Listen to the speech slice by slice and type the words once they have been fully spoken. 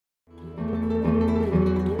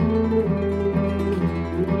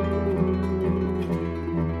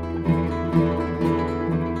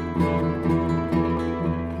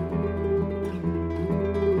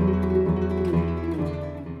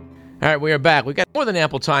All right, we are back. We've got more than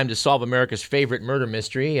ample time to solve America's favorite murder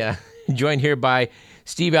mystery. Joined here by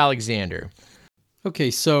Steve Alexander.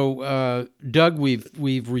 Okay, so Doug, we've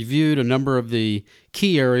reviewed a number of the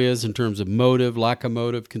key areas in terms of motive, lack of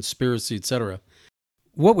motive, conspiracy, etc.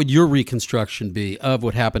 What would your reconstruction be of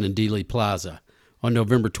what happened in Dealey Plaza on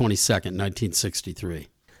November 22nd, 1963?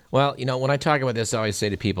 Well, when I talk about this, I always say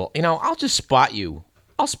to people, I'll just spot you.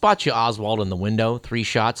 I'll spot you, Oswald, in the window, 3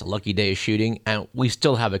 shots, a lucky day of shooting, and we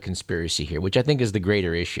still have a conspiracy here, which I think is the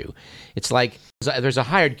greater issue. It's like there's a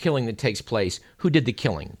hired killing that takes place. Who did the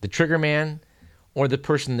killing? The trigger man or the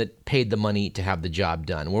person that paid the money to have the job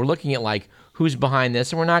done? We're looking at, who's behind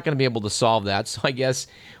this, and we're not going to be able to solve that. So I guess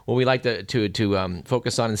what we like to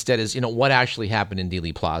focus on instead is, what actually happened in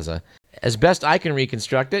Dealey Plaza. As best I can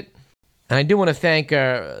reconstruct it, and I do want to thank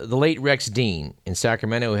the late Rex Dean in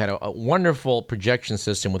Sacramento, who had a wonderful projection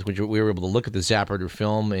system with which we were able to look at the Zapruder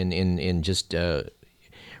film in just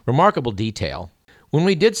remarkable detail. When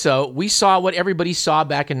we did so, we saw what everybody saw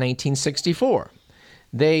back in 1964.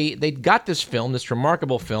 They got this film, this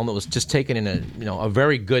remarkable film that was just taken in a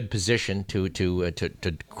very good position to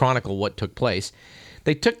chronicle what took place.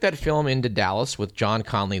 They took that film into Dallas with John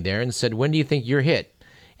Connally there and said, "When do you think you're hit?"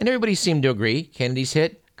 And everybody seemed to agree. Kennedy's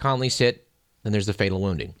hit. Connolly's hit, then there's the fatal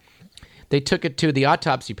wounding. They took it to the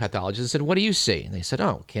autopsy pathologist and said, "What do you see?" And they said,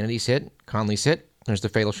 "Oh, Kennedy's hit, Connolly's hit, there's the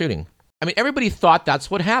fatal shooting." I mean, everybody thought that's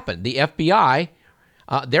what happened. The FBI,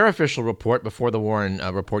 their official report before the Warren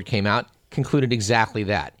report came out, concluded exactly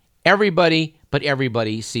that. Everybody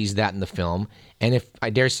sees that in the film. And if I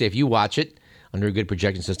dare say, if you watch it under a good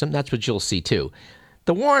projection system, that's what you'll see too.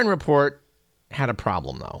 The Warren report had a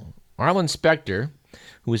problem, though. Arlen Specter,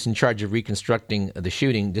 who was in charge of reconstructing the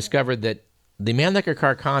shooting, discovered that the Mannlicher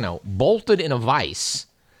Carcano, bolted in a vise,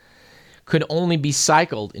 could only be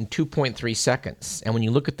cycled in 2.3 seconds. And when you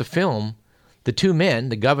look at the film, the 2 men,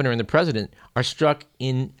 the governor and the president, are struck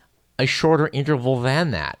in a shorter interval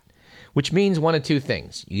than that, which means one of 2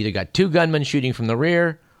 things. You either got 2 gunmen shooting from the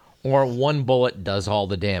rear, or 1 bullet does all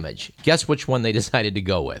the damage. Guess which one they decided to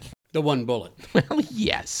go with? The 1 bullet. Well,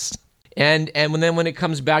 yes. And when it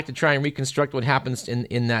comes back to try and reconstruct what happens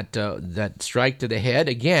in that strike to the head,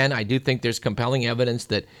 again, I do think there's compelling evidence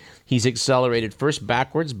that he's accelerated first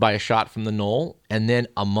backwards by a shot from the knoll, and then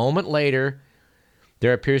a moment later,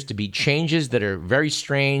 there appears to be changes that are very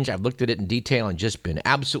strange. I've looked at it in detail and just been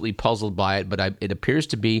absolutely puzzled by it, but it appears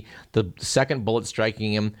to be the second bullet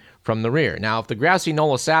striking him from the rear. Now, if the grassy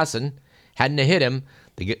knoll assassin hadn't hit him,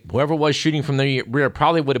 whoever was shooting from the rear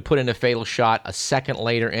probably would have put in a fatal shot a second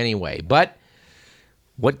later anyway. But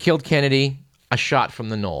what killed Kennedy? A shot from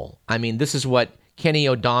the knoll. I mean, this is what Kenny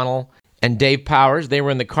O'Donnell and Dave Powers, they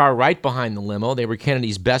were in the car right behind the limo. They were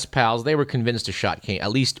Kennedy's best pals. They were convinced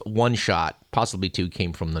at least 1 shot, possibly 2,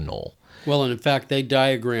 came from the knoll. Well, and in fact, they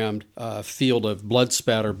diagrammed a field of blood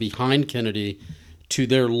spatter behind Kennedy to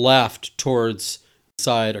their left towards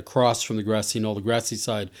side across from the grassy knoll, the grassy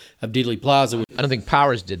side of Dealey Plaza. I don't think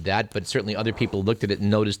Powers did that, but certainly other people looked at it and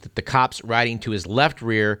noticed that the cops riding to his left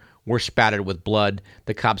rear were spattered with blood.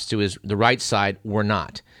 The cops to the right side were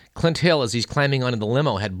not. Clint Hill, as he's climbing onto the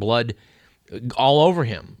limo, had blood all over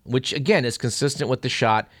him, which again is consistent with the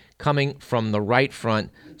shot coming from the right front,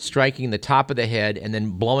 striking the top of the head, and then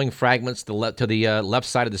blowing fragments to the left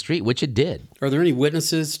side of the street, which it did. Are there any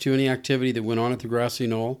witnesses to any activity that went on at the grassy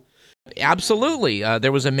knoll? Absolutely.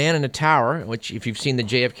 There was a man in a tower, which if you've seen the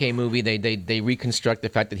JFK movie, they reconstruct the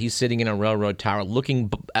fact that he's sitting in a railroad tower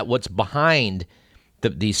looking at what's behind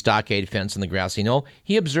the stockade fence in the grassy knoll.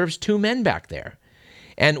 He observes 2 men back there.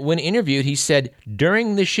 And when interviewed, he said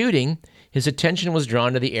during the shooting, his attention was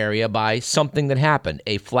drawn to the area by something that happened,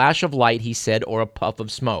 a flash of light, he said, or a puff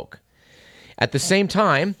of smoke. At the same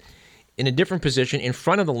time, in a different position in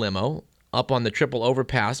front of the limo, up on the triple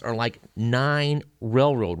overpass, are 9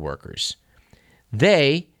 railroad workers.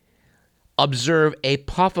 They observe a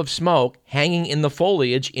puff of smoke hanging in the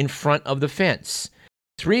foliage in front of the fence.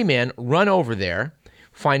 3 men run over there,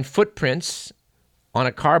 find footprints on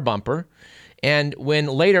a car bumper, and when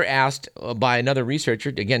later asked by another researcher,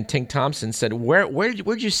 again, Tink Thompson, said,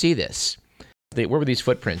 where'd you see this? Where were these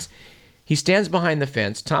footprints? He stands behind the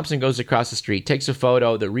fence. Thompson goes across the street, takes a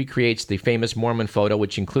photo that recreates the famous Mormon photo,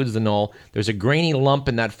 which includes the knoll. There's a grainy lump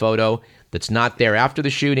in that photo that's not there after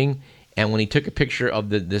the shooting. And when he took a picture of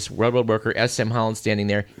this railroad worker, S.M. Holland, standing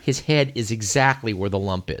there, his head is exactly where the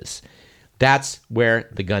lump is. That's where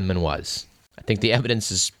the gunman was. I think the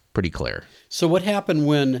evidence is pretty clear. So what happened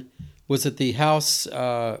was it the House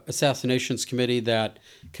Assassinations Committee that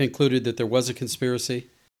concluded that there was a conspiracy?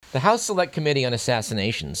 The House Select Committee on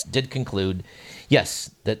Assassinations did conclude,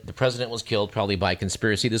 yes, that the president was killed probably by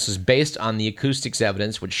conspiracy. This was based on the acoustics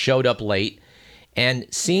evidence, which showed up late and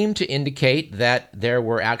seemed to indicate that there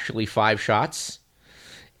were actually 5 shots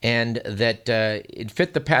and that it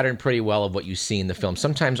fit the pattern pretty well of what you see in the film,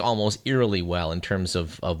 sometimes almost eerily well in terms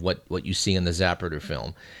of what you see in the Zapruder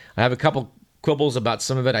film. I have a couple quibbles about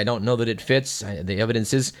some of it. I don't know that it fits. The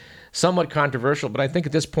evidence is somewhat controversial, but I think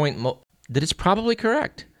at this point that it's probably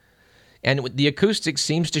correct. And the acoustics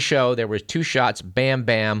seems to show there were 2 shots, bam,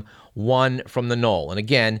 bam, 1 from the knoll. And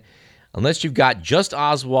again, unless you've got just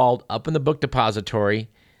Oswald up in the book depository,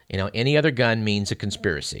 any other gun means a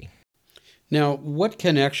conspiracy. Now, what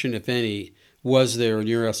connection, if any, was there in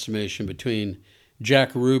your estimation between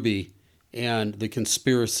Jack Ruby and the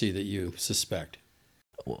conspiracy that you suspect?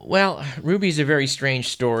 Well, Ruby's a very strange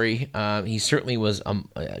story. He certainly was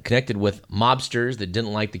connected with mobsters that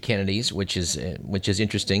didn't like the Kennedys, which is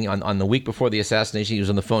interesting. On the week before the assassination, he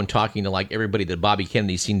was on the phone talking to everybody that Bobby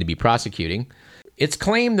Kennedy seemed to be prosecuting. It's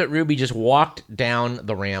claimed that Ruby just walked down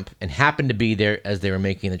the ramp and happened to be there as they were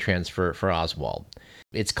making the transfer for Oswald.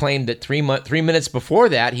 It's claimed that 3 minutes before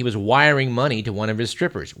that, he was wiring money to one of his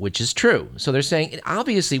strippers, which is true. So they're saying it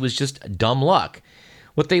obviously was just dumb luck.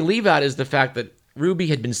 What they leave out is the fact that Ruby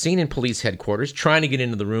had been seen in police headquarters trying to get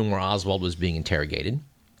into the room where Oswald was being interrogated.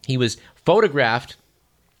 He was photographed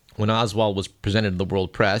when Oswald was presented to the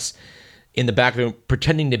world press in the back room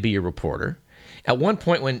pretending to be a reporter. At one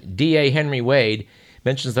point when DA Henry Wade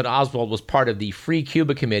mentions that Oswald was part of the Free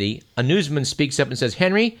Cuba Committee, a newsman speaks up and says,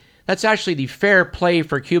 "Henry, that's actually the Fair Play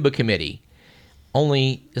for Cuba Committee."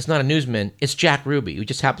 Only it's not a newsman, it's Jack Ruby, who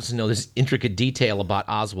just happens to know this intricate detail about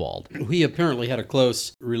Oswald. He apparently had a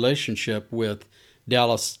close relationship with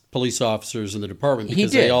Dallas police officers in the department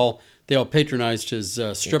because they all patronized his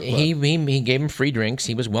strip club. He gave him free drinks.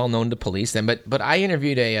 He was well known to police then. But I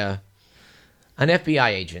interviewed an FBI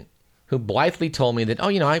agent who blithely told me that,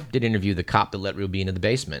 I did interview the cop that let Ruby into the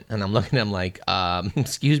basement. And I'm looking at him like,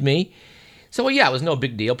 excuse me? So, well, yeah, it was no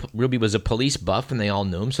big deal. Ruby was a police buff, and they all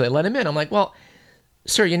knew him, so they let him in. I'm like, well,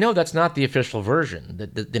 sir, that's not the official version.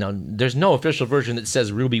 There's no official version that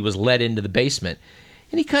says Ruby was let into the basement.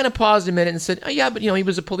 And he kind of paused a minute and said, yeah, but, he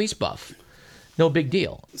was a police buff. No big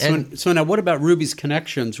deal. So now what about Ruby's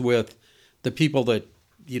connections with the people that,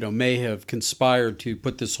 may have conspired to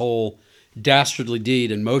put this whole dastardly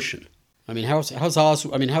deed in motion? I mean,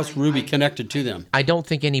 how's Ruby connected to them? I don't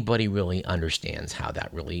think anybody really understands how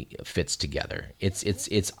that really fits together.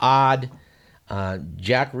 It's odd.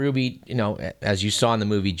 Jack Ruby, as you saw in the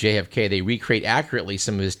movie JFK, they recreate accurately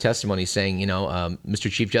some of his testimony saying,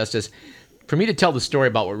 Mr. Chief Justice, for me to tell the story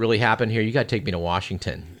about what really happened here, you got to take me to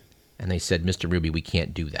Washington. And they said, Mr. Ruby, we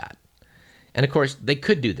can't do that. And of course, they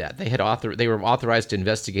could do that. They were authorized to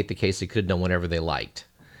investigate the case. They could have done whatever they liked.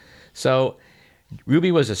 So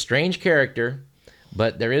Ruby was a strange character,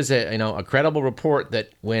 but there is a credible report that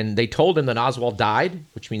when they told him that Oswald died,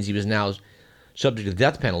 which means he was now subject to the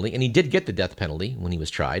death penalty, and he did get the death penalty when he was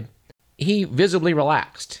tried, he visibly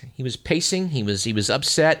relaxed. He was pacing. He was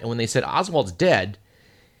upset. And when they said Oswald's dead,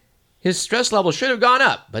 his stress level should have gone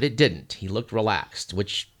up, but it didn't. He looked relaxed,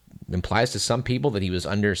 which implies to some people that he was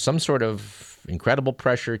under some sort of incredible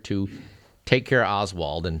pressure to take care of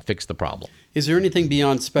Oswald and fix the problem. Is there anything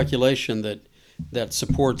beyond speculation that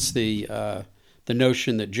supports the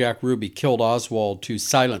notion that Jack Ruby killed Oswald to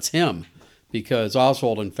silence him? Because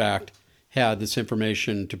Oswald, in fact, had this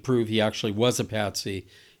information to prove he actually was a patsy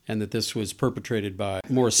and that this was perpetrated by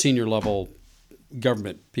more senior level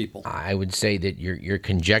government people. I would say that your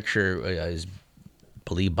conjecture is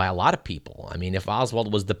believed by a lot of people. I mean, if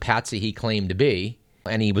Oswald was the patsy he claimed to be,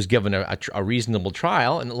 and he was given a reasonable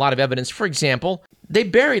trial and a lot of evidence, for example, they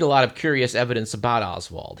buried a lot of curious evidence about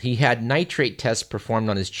Oswald. He had nitrate tests performed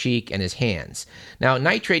on his cheek and his hands. Now,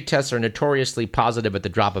 nitrate tests are notoriously positive at the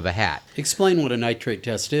drop of a hat. Explain what a nitrate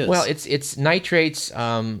test is. Well, it's nitrates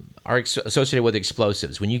are associated with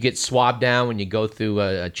explosives. When you get swabbed down, when you go through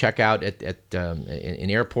a checkout in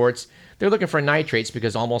airports, they're looking for nitrates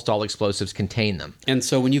because almost all explosives contain them. And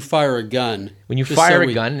so when you fire a gun...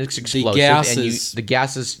 it's explosive, the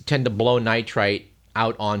gases tend to blow nitrite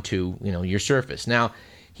out onto your surface. Now,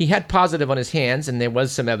 he had positive on his hands, and there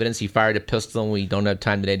was some evidence he fired a pistol, and we don't have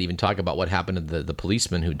time today to even talk about what happened to the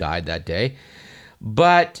policeman who died that day.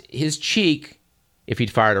 But his cheek, if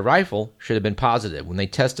he'd fired a rifle, should have been positive. When they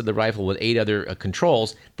tested the rifle with 8 other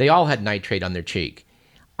controls, they all had nitrate on their cheek.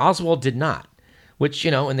 Oswald did not, which,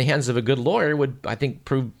 in the hands of a good lawyer would, I think,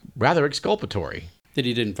 prove rather exculpatory. That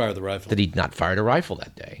he didn't fire the rifle. That he'd not fired a rifle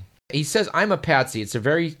that day. He says, I'm a patsy. It's a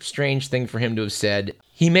very strange thing for him to have said.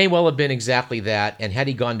 He may well have been exactly that, and had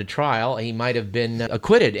he gone to trial, he might have been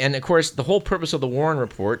acquitted. And of course, the whole purpose of the Warren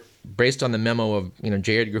Report, based on the memo of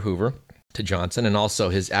J. Edgar Hoover to Johnson and also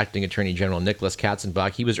his acting Attorney General Nicholas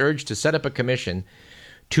Katzenbach, he was urged to set up a commission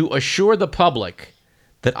to assure the public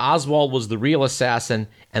that Oswald was the real assassin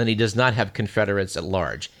and that he does not have Confederates at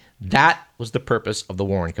large. That was the purpose of the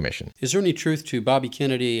Warren Commission. Is there any truth to Bobby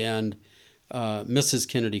Kennedy and Mrs.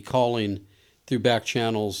 Kennedy calling through back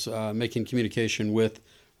channels, making communication with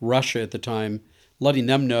Russia at the time, letting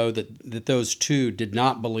them know that those two did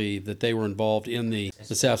not believe that they were involved in the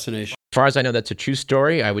assassination? As far as I know, that's a true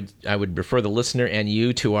story. I would refer the listener and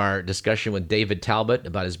you to our discussion with David Talbot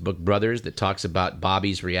about his book Brothers, that talks about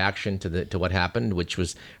Bobby's reaction to what happened, which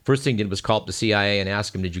was, first thing he did was call up the CIA and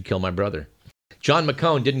ask him, "Did you kill my brother?" John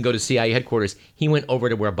McCone didn't go to CIA headquarters. He went over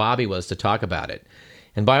to where Bobby was to talk about it.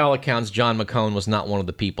 And by all accounts, John McCone was not one of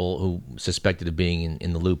the people who suspected of being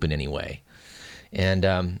in the loop in any way. And,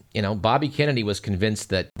 Bobby Kennedy was convinced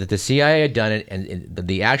that the CIA had done it, and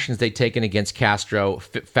the actions they'd taken against Castro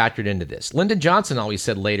factored into this. Lyndon Johnson always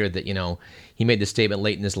said later that, he made the statement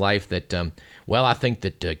late in his life that, I think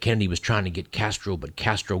that Kennedy was trying to get Castro, but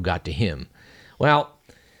Castro got to him. Well,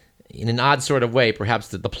 in an odd sort of way, perhaps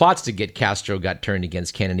the plots to get Castro got turned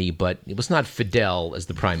against Kennedy, but it was not Fidel as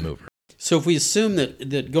the prime mover. So if we assume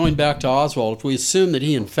that going back to Oswald, if we assume that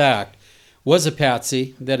he, in fact, was a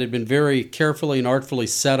patsy that had been very carefully and artfully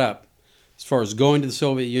set up as far as going to the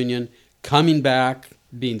Soviet Union, coming back,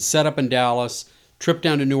 being set up in Dallas, trip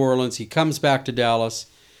down to New Orleans, he comes back to Dallas.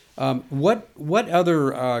 What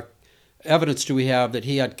other evidence do we have that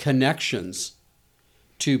he had connections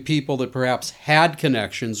to people that perhaps had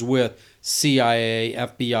connections with CIA,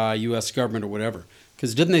 FBI, U.S. government, or whatever?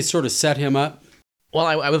 Because didn't they sort of set him up? Well,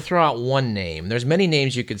 I would throw out one name. There's many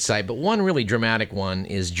names you could cite, but one really dramatic one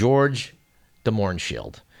is George de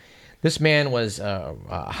Mohrenschildt. This man was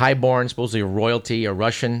highborn, supposedly royalty, a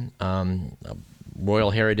Russian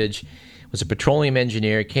royal heritage, was a petroleum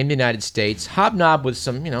engineer, came to the United States, hobnobbed with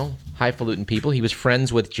some, highfalutin people. He was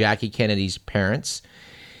friends with Jackie Kennedy's parents.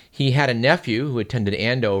 He had a nephew who attended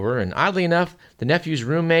Andover, and oddly enough, the nephew's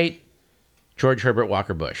roommate, George Herbert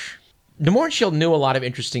Walker Bush. De Mohrenschildt knew a lot of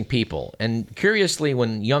interesting people, and curiously,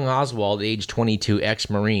 when young Oswald, age 22,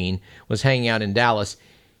 ex-Marine, was hanging out in Dallas,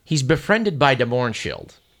 he's befriended by de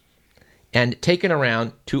Mohrenschildt and taken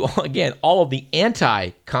around to, again, all of the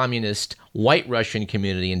anti-communist white Russian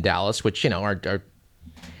community in Dallas, which, are they're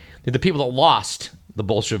the people that lost the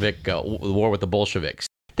Bolshevik war with the Bolsheviks.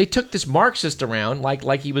 They took this Marxist around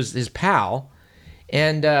like he was his pal,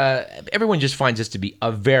 and everyone just finds this to be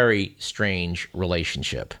a very strange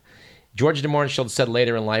relationship. George de Mohrenschildt said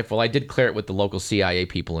later in life, I did clear it with the local CIA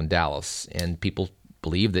people in Dallas, and people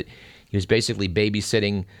believe that he was basically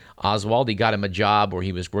babysitting Oswald. He got him a job where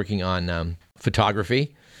he was working on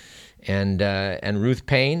photography, and Ruth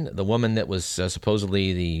Payne, the woman that was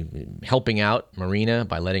supposedly helping out Marina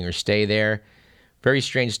by letting her stay there. Very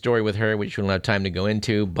strange story with her, which we don't have time to go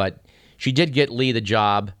into, but she did get Lee the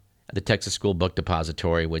job at the Texas School Book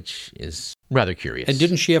Depository, which is rather curious. And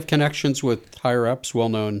didn't she have connections with higher-ups,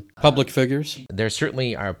 well-known public figures? There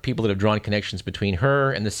certainly are people that have drawn connections between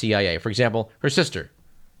her and the CIA. For example, her sister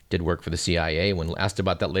did work for the CIA. When asked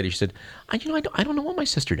about that later, she said, I don't know what my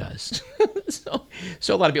sister does.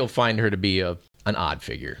 So a lot of people find her to be an odd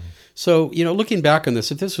figure. So, looking back on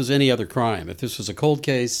this, if this was any other crime, if this was a cold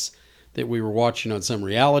case that we were watching on some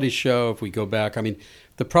reality show, if we go back,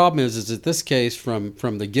 the problem is that this case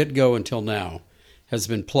from the get-go until now has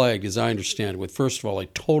been plagued, as I understand, with, first of all, a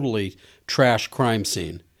totally trash crime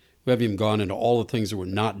scene. We haven't even gone into all the things that were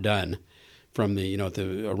not done, from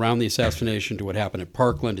around the assassination to what happened at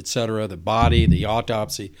Parkland, et cetera, the body, the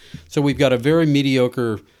autopsy. So we've got a very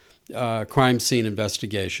mediocre crime scene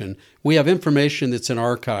investigation. We have information that's in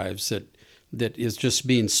archives that is just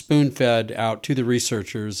being spoon-fed out to the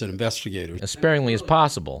researchers and investigators. As sparingly as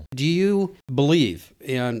possible. Do you believe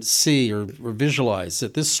and see or visualize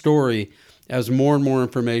that this story, as more and more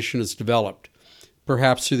information is developed,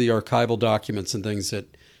 perhaps through the archival documents and things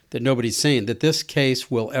that nobody's seen, that this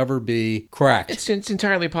case will ever be cracked? It's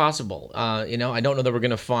entirely possible. I don't know that we're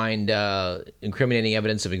going to find incriminating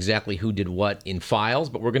evidence of exactly who did what in files,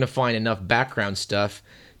 but we're going to find enough background stuff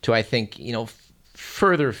to, I think,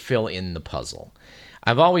 further fill in the puzzle.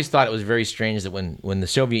 I've always thought it was very strange that when the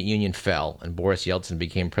Soviet Union fell and Boris Yeltsin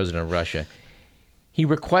became president of Russia, he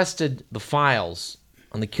requested the files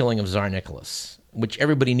on the killing of Tsar Nicholas, which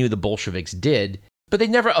everybody knew the Bolsheviks did, but they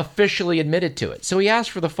never officially admitted to it. So he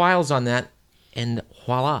asked for the files on that, and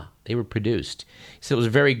voila, they were produced. So it was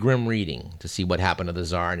very grim reading to see what happened to the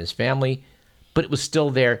Tsar and his family, but it was still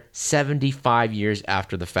there 75 years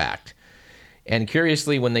after the fact. And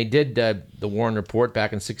curiously, when they did the Warren Report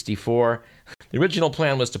back in '64, the original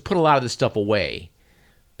plan was to put a lot of this stuff away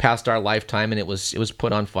past our lifetime, and it was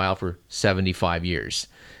put on file for 75 years.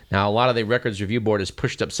 Now, a lot of the Records Review Board has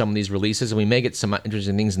pushed up some of these releases, and we may get some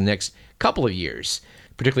interesting things in the next couple of years,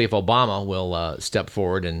 particularly if Obama will step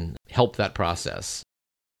forward and help that process.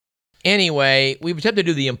 Anyway, we've attempted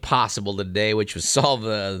to do the impossible today, which was solve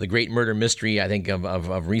the great murder mystery, I think,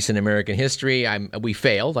 of recent American history. We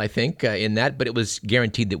failed, I think, in that, but it was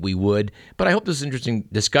guaranteed that we would. But I hope this is an interesting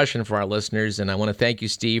discussion for our listeners, and I want to thank you,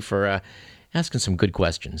 Steve, for asking some good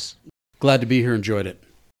questions. Glad to be here. Enjoyed it.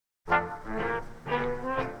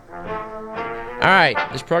 All right,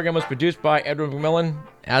 this program was produced by Edward McMillan,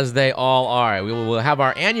 as they all are. We will have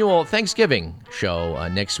our annual Thanksgiving show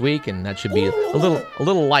next week, and that should be a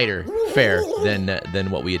little lighter fare than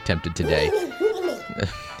what we attempted today.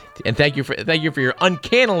 And thank you for your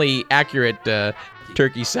uncannily accurate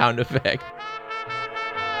turkey sound effect.